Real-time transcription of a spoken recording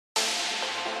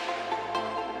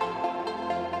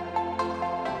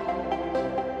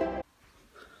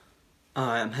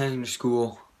I'm heading to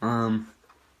school. Yeah,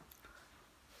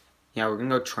 we're gonna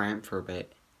go tramp for a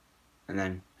bit, and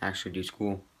then actually do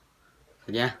school.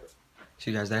 But yeah,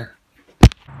 see you guys there.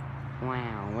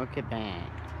 Wow, look at that.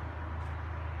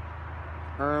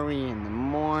 Early in the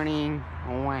morning.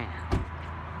 Wow.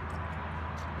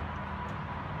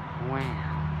 Wow.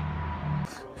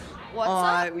 What's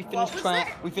up? We finished tramp.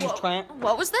 We finished tramp.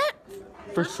 What was that?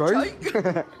 For sure.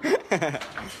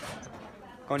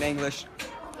 Going to English.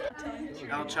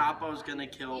 El Chapo's gonna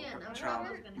kill Trump.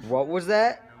 What was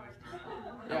that?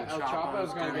 Yeah, El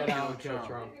Chapo's gonna get out and kill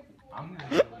Trump.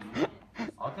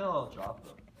 I'll kill El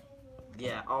Chapo.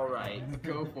 Yeah, alright.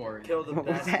 Go for it. Kill the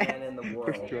best man in the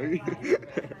world.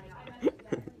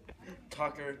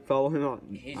 Tucker, Follow him on.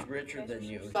 he's richer than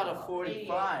you. Got a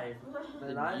 45.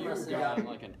 Then I must have got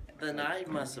like Then I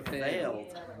must have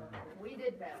failed.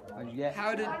 What'd you get?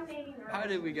 How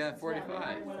did we get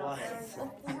 45? What?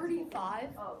 45?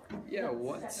 Yeah,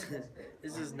 what?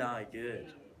 This is not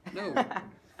good. No.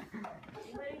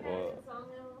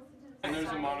 And there's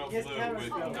a mono blue with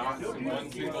not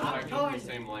one single section in the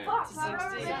same land.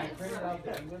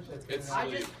 It's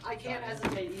silly. I can't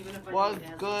hesitate even if I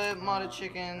What's good, mother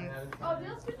chicken?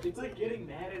 It's like getting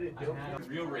mad at a joke. A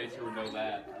real racer would know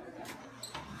that.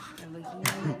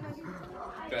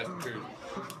 Best food.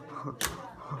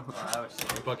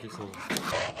 Fuck your soul.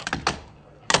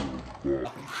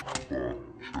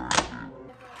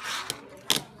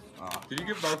 Did you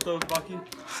get both those, Bucky?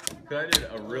 Cause I did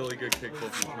a really good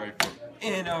kickflip and tray flip.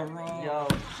 In a row.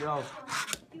 Yo.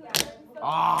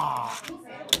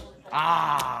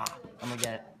 I'm gonna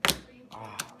get it.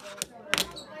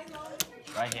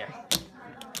 Right here.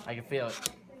 I can feel it.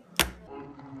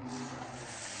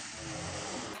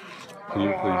 Can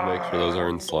you please make sure those are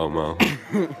in slow-mo?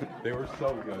 They were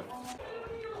so good.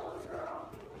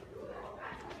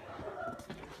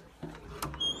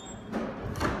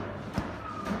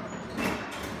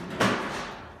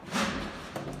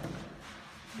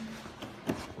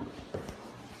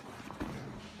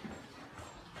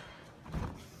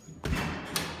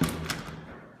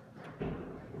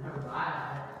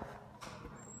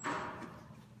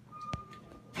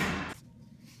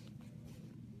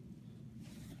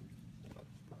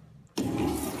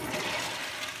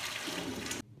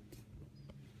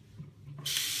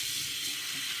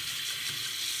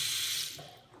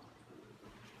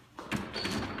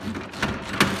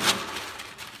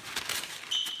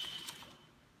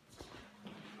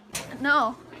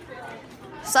 No.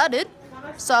 So, dude.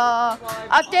 So,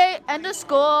 update, end of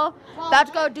school. About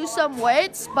to go do some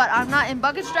weights, but I'm not in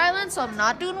Bucket Island, so I'm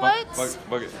not doing weights.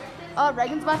 Bucket.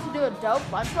 Reagan's about to do a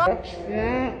dope lunch walk.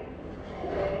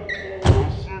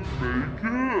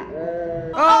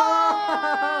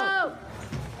 Oh!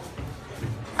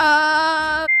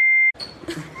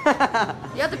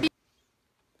 You have to be.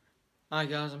 Alright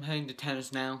guys, I'm heading to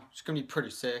tennis now. It's gonna be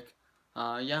pretty sick.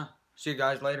 Yeah. See you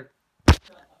guys later.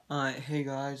 Alright, hey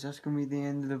guys, that's gonna be the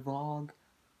end of the vlog.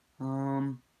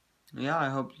 Yeah, I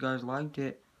hope you guys liked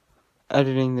it.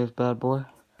 Editing this bad boy.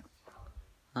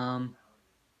 Yeah,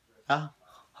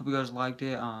 hope you guys liked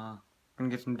it. Gonna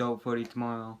get some dope footy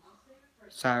tomorrow.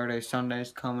 Saturday,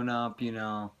 Sunday's coming up, you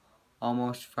know.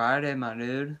 Almost Friday, my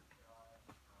dude.